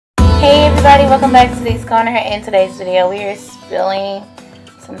everybody, welcome back to today's corner. In today's video we are spilling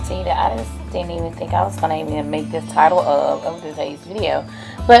some tea that I just didn't even think I was going to even make this title of today's video.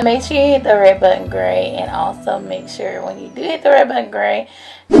 But make sure you hit the red button gray, and also make sure when you do hit the red button gray,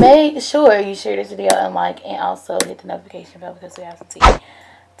 make sure you share this video and like, and also hit the notification bell because we have some tea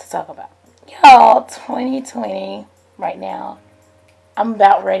to talk about. Y'all, 2020 right now, I'm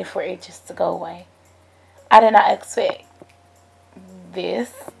about ready for it just to go away. I did not expect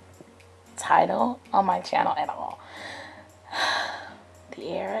this title on my channel at all.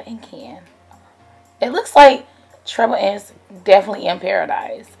 De'Ara and Ken. It looks like trouble is definitely in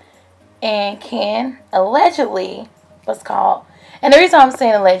paradise. And Ken allegedly was caught. And the reason I'm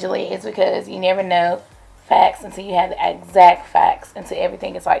saying allegedly is because you never know facts until you have the exact facts, until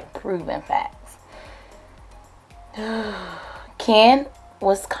everything is like proven facts. Ken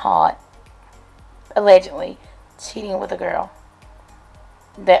was caught allegedly cheating with a girl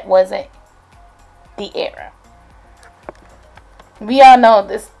that wasn't De'Ara. We all know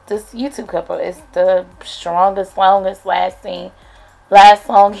this YouTube couple is the strongest, longest lasting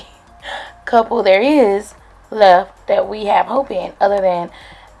couple there is left that we have hope in, other than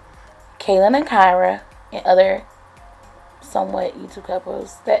Kaylin and Kyra and other somewhat YouTube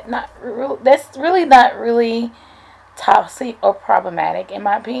couples that's really not really toxic or problematic in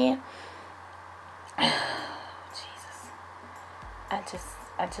my opinion. Jesus, I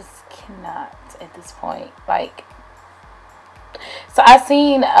just cannot at this point. Like, so I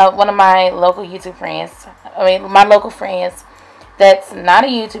seen one of my local YouTube friends, my local friends that's not a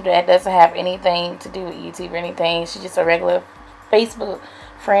YouTuber, that doesn't have anything to do with YouTube or anything, she's just a regular Facebook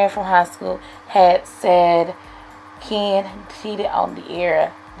friend from high school, had said Ken cheated on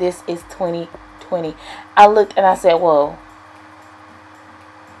De'Ara. This is 2020. I looked and I said, whoa,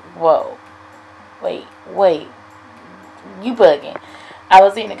 wait, you bugging. I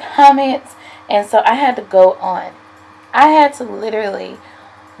was in the comments, and so I had to go on. I had to literally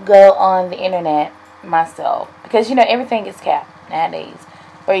go on the internet myself, because you know everything is capped nowadays.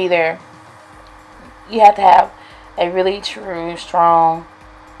 Or either you have to have a really true, strong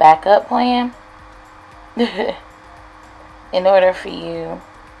backup plan in order for you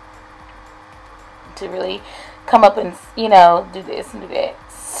to really come up and, you know, do this and do that.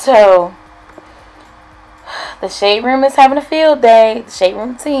 So the Shade Room is having a field day, the Shade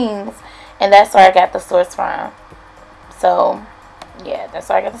Room teams, and that's where I got the source from. So yeah, that's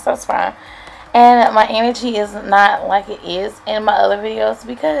where I got the source from. And my energy is not like it is in my other videos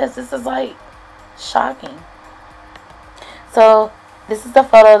because this is like shocking. So this is the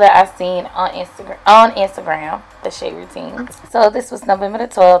photo that I seen on Instagram, the Shade Routines. So this was November the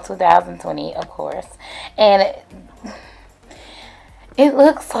 12th, 2020, of course. And it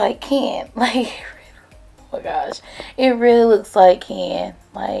looks like Ken. Like, oh my gosh, it really looks like Ken.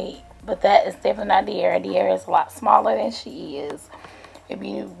 Like, but that is definitely not De'Ara. De'Ara is a lot smaller than she is. If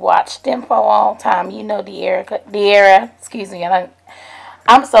you watched them for a long time, you know De'Ara, excuse me,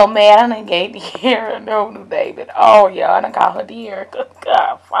 I'm so mad I done gave De'Ara no new David. Oh yeah, I done call her De'Ara.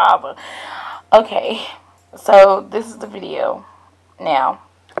 God, Father. Okay, so this is the video. Now,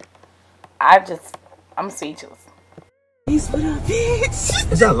 I'm speechless. Peace, what up,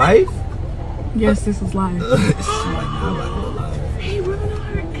 bitch? Is that live? Yes, this is live. Hey, rubbing on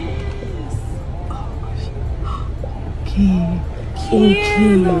her ass. Ken.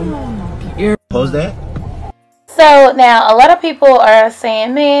 Ken. Pose that. So now a lot of people are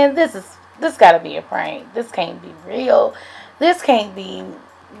saying, man, this gotta be a prank. This can't be real. This ain't it.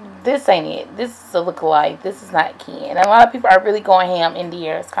 This is a lookalike. This is not Ken. And a lot of people are really going ham in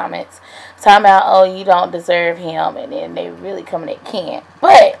De'Ara's comments, talking about, oh, you don't deserve him, and then they really coming at Ken.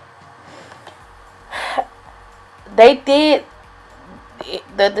 But they did,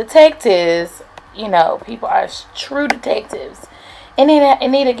 the detectives, you know, people are true detectives, and they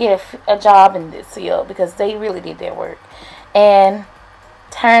need to get a job in this field because they really did their work. And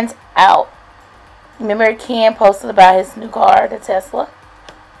turns out, remember Ken posted about his new car, the Tesla?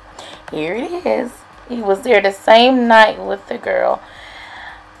 Here it is. He was there the same night with the girl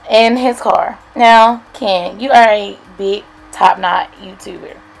in his car. Now, Ken, you are a big, top-notch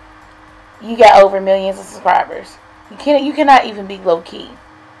YouTuber. You got over millions of subscribers. You cannot even be low-key.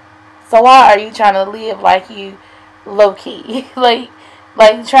 So why are you trying to live like you low-key? like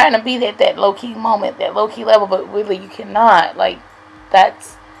trying to be that low-key moment, that low-key level, but really you cannot. Like,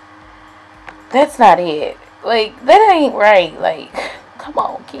 that's not it. Like, that ain't right. Like, come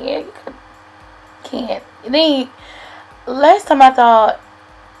on, Ken. You can't. Then, last time I thought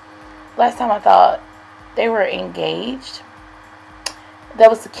they were engaged. That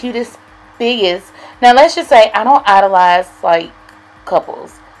was the cutest, biggest. Now, let's just say I don't idolize, like,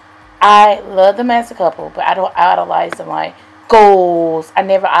 couples. I love them as a couple, but I don't idolize them like goals. I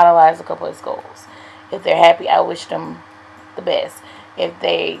never idolize a couple as goals. If they're happy, I wish them the best. If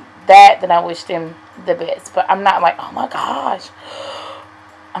they then I wish them the best. But I'm not like, oh my gosh,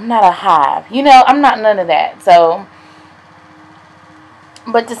 I'm not a hive. You know, I'm not none of that. So,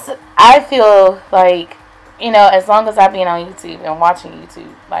 but just, I feel like, you know, as long as I've been on YouTube and watching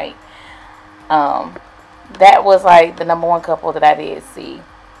YouTube, like, that was like the number one couple that I did see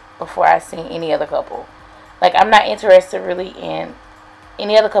before I seen any other couple. Like, I'm not interested really in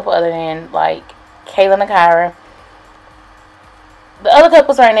any other couple other than like Kayla and Kyra. The other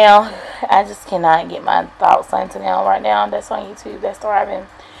couples right now, I just cannot get my thoughts into them right now. That's on YouTube. That's thriving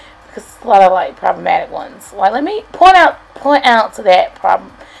because it's a lot of like problematic ones. Like, let me point out to that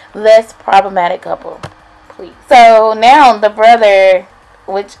less problematic couple, please. So now the brother,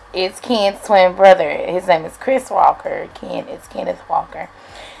 which is Ken's twin brother, his name is Kris Walker. Ken is Kenneth Walker.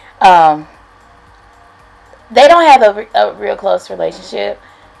 They don't have a real close relationship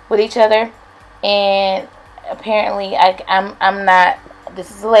with each other, and apparently, I'm not. This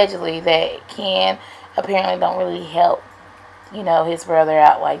is allegedly that Ken apparently don't really help, you know, his brother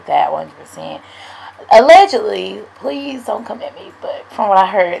out like that 100%. Allegedly, please don't come at me, but from what I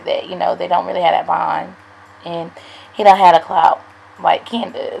heard, that, you know, they don't really have that bond, and he don't have a clout like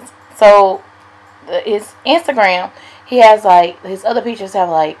Ken does. So his Instagram, he has like, his other pictures have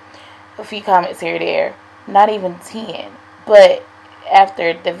like a few comments here or there, not even 10. But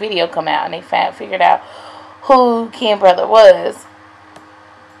after the video come out and they figured out who Ken brother was,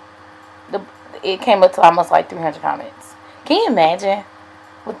 it came up to almost like 300 comments. Can you imagine?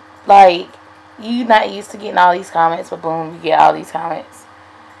 Like, you not used to getting all these comments, but boom, you get all these comments,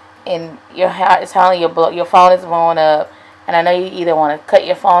 and it's telling your phone is blowing up. And I know you either want to cut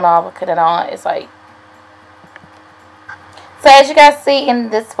your phone off or cut it on. It's like, so as you guys see in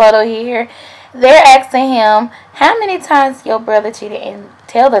this photo here, they're asking him, how many times your brother cheated, and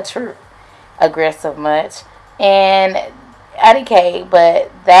tell the truth. Aggressive much. And IDK,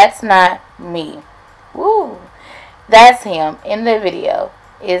 but that's not me. Woo. That's him in the video.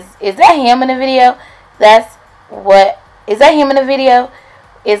 Is that him in the video? Is that him in the video?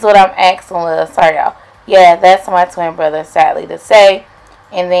 Is what I'm asking. Sorry, y'all. Yeah, that's my twin brother, sadly to say.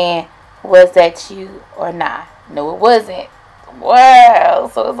 And then, was that you or not? No, it wasn't. Wow.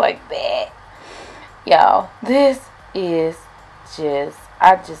 So it's like that. Y'all, this is just,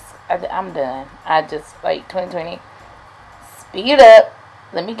 I'm done. I just, like, 2020, speed up.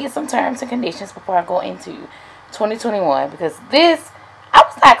 Let me get some terms and conditions before I go into 2021. Because this, I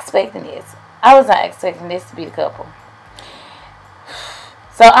was not expecting this. I was not expecting this to be the couple.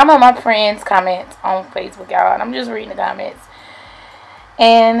 So I'm on my friends' comments on Facebook, y'all, and I'm just reading the comments.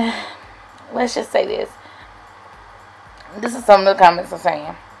 And let's just say this. This is some of the comments I'm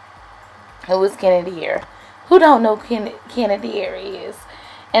saying. Who is Kennedy here? Who don't know who Kennedy here is?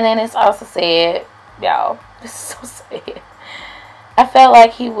 And then it's also said, y'all, this is so sad. I felt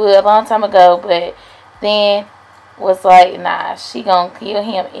like he would a long time ago, but then was like, nah, she gonna kill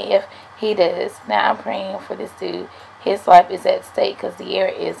him if he does. Now I'm praying for this dude. His life is at stake because the air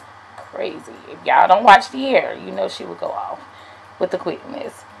is crazy. If y'all don't watch the air, you know she would go off with the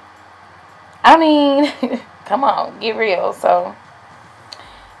quickness. I mean, come on, get real. So,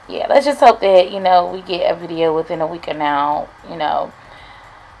 yeah, let's just hope that, you know, we get a video within a week or now. You know,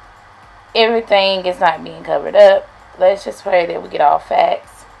 everything is not being covered up. Let's just pray that we get all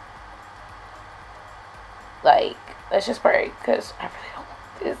facts. Like, let's just pray, because I really don't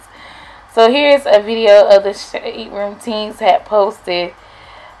want this. So here's a video of the Shade Room teens had posted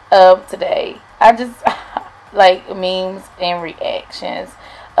today. I just like memes and reactions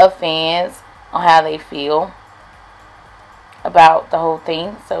of fans on how they feel about the whole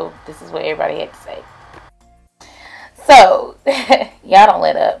thing. So this is what everybody had to say. So y'all don't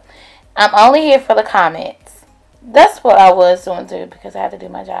let up. I'm only here for the comments. That's what I was doing too, because I had to do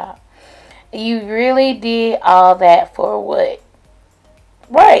my job. You really did all that for what?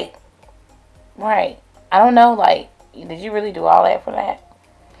 Right. Right. I don't know, like, did you really do all that for that?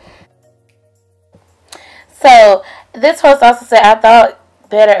 So, this post also said, I thought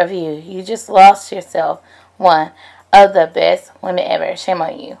better of you. You just lost yourself. One of the best women ever. Shame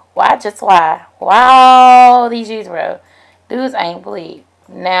on you. Why? Just why? Wow, these G's, bro. Dudes ain't believe.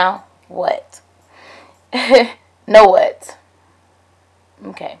 Now, what? Know what?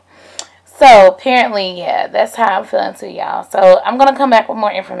 Okay. So, apparently, yeah, that's how I'm feeling too, y'all. So, I'm going to come back with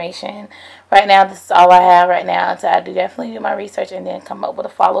more information. Right now, this is all I have right now. So, I do definitely do my research and then come up with a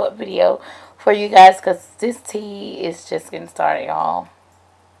follow-up video for you guys. Because this tea is just getting started, y'all.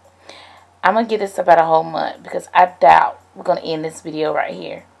 I'm going to give this about a whole month. Because I doubt we're going to end this video right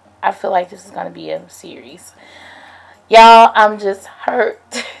here. I feel like this is going to be a series. Y'all, I'm just hurt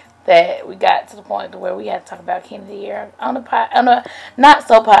that we got to the point where we had to talk about Kennedy here on a not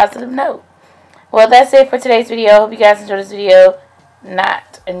so positive note. Well, that's it for today's video. Hope you guys enjoyed this video.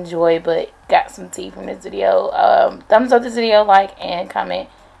 Not enjoy, but got some tea from this video. Thumbs up this video, like, and comment.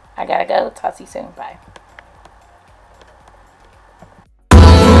 I gotta go. Talk to you soon. Bye.